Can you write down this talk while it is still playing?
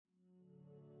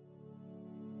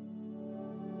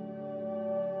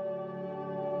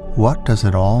What does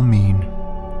it all mean?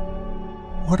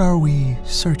 What are we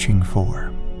searching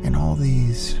for in all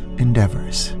these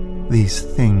endeavors, these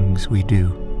things we do?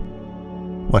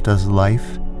 What does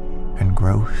life and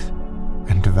growth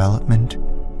and development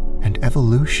and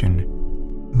evolution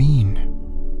mean?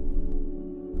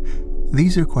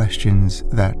 These are questions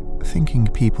that thinking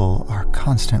people are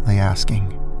constantly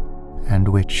asking, and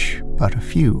which but a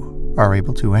few are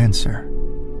able to answer,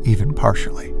 even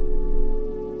partially.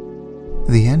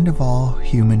 The end of all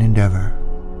human endeavor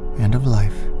and of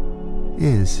life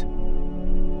is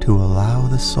to allow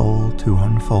the soul to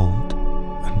unfold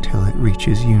until it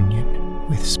reaches union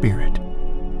with spirit.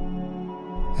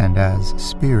 And as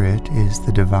spirit is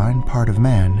the divine part of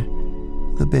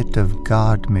man, the bit of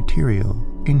God material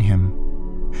in him,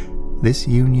 this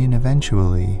union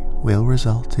eventually will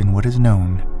result in what is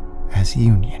known as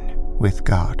union with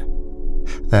God.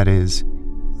 That is,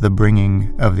 the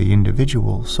bringing of the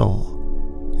individual soul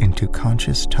into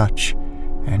conscious touch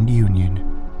and union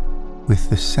with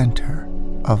the center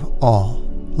of all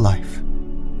life.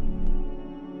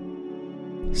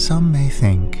 Some may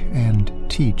think and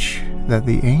teach that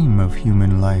the aim of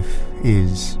human life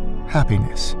is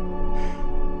happiness,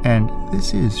 and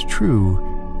this is true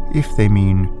if they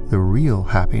mean the real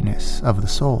happiness of the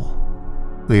soul,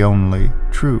 the only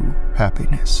true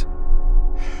happiness.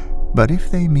 But if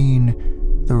they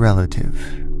mean the relative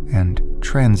and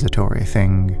transitory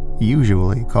thing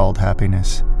usually called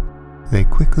happiness, they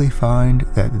quickly find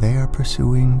that they are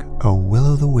pursuing a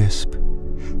will-o'-the-wisp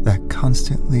that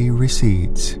constantly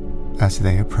recedes as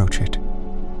they approach it.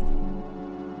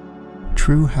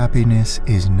 True happiness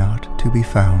is not to be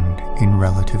found in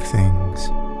relative things,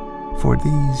 for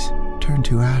these turn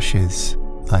to ashes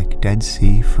like Dead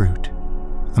Sea fruit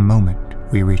the moment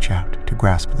we reach out to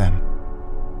grasp them.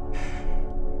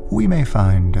 We may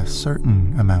find a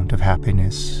certain amount of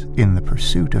happiness in the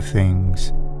pursuit of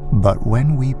things, but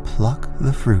when we pluck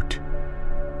the fruit,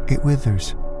 it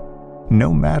withers.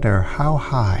 No matter how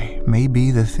high may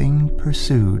be the thing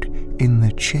pursued in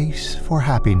the chase for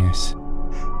happiness,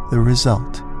 the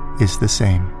result is the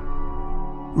same.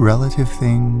 Relative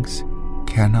things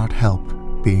cannot help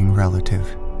being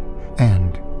relative,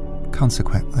 and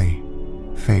consequently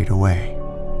fade away.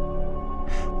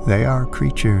 They are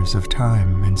creatures of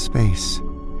time and space,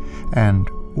 and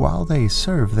while they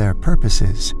serve their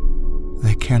purposes,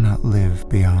 they cannot live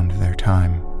beyond their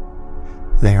time.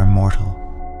 They are mortal,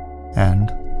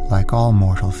 and, like all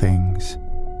mortal things,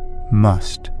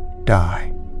 must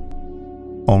die.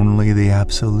 Only the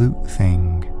absolute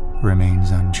thing remains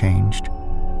unchanged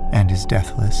and is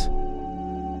deathless.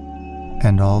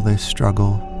 And all this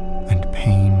struggle and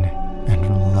pain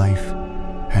and life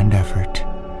and effort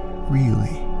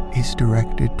really is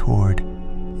directed toward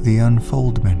the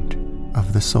unfoldment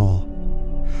of the soul,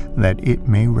 that it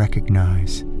may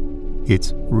recognize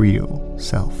its real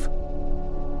self.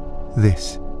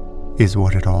 This is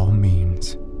what it all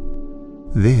means.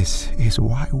 This is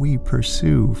why we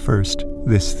pursue first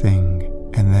this thing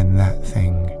and then that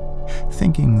thing,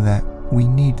 thinking that we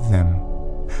need them,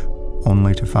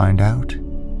 only to find out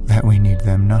that we need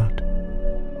them not.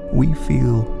 We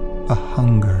feel a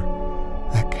hunger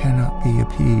that cannot be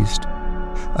appeased,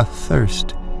 a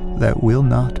thirst that will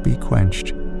not be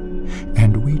quenched,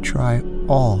 and we try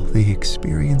all the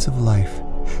experience of life,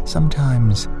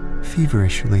 sometimes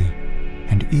feverishly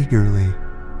and eagerly,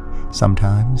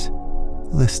 sometimes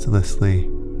listlessly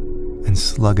and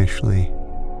sluggishly,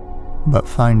 but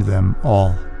find them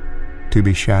all to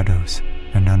be shadows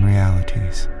and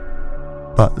unrealities.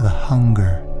 But the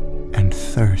hunger and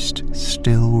thirst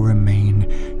still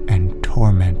remain and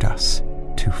torment us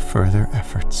to further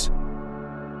efforts.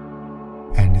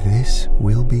 And this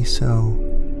will be so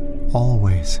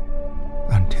always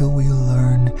until we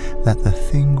learn that the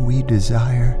thing we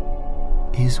desire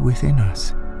is within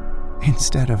us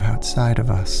instead of outside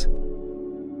of us.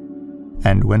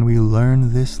 And when we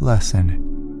learn this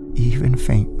lesson, even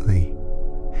faintly,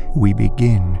 we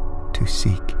begin to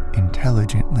seek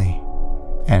intelligently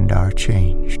and are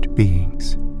changed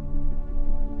beings.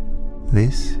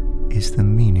 This is the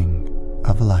meaning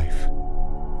of life,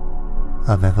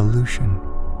 of evolution.